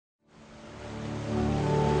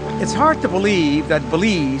It's hard to believe that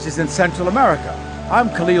Belize is in Central America. I'm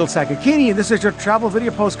Khalil Sakakini, and this is your travel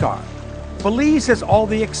video postcard. Belize has all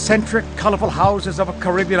the eccentric, colorful houses of a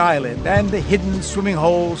Caribbean island and the hidden swimming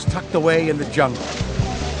holes tucked away in the jungle.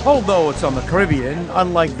 Although it's on the Caribbean,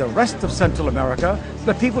 unlike the rest of Central America,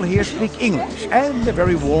 the people here speak English, and they're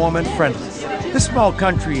very warm and friendly. This small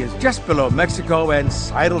country is just below Mexico and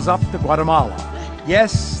sidles up to Guatemala.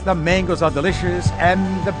 Yes, the mangoes are delicious, and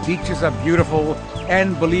the beaches are beautiful,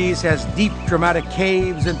 and Belize has deep, dramatic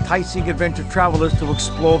caves enticing adventure travelers to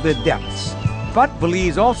explore their depths. But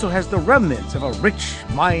Belize also has the remnants of a rich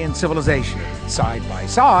Mayan civilization, side by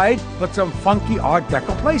side, but some funky Art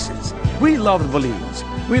Deco places. We love Belize.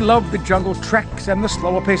 We love the jungle treks and the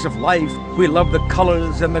slower pace of life. We love the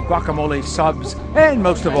colors and the guacamole subs. And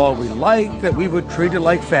most of all, we like that we were treated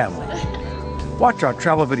like family. Watch our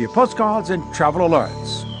travel video postcards and travel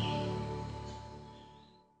alerts.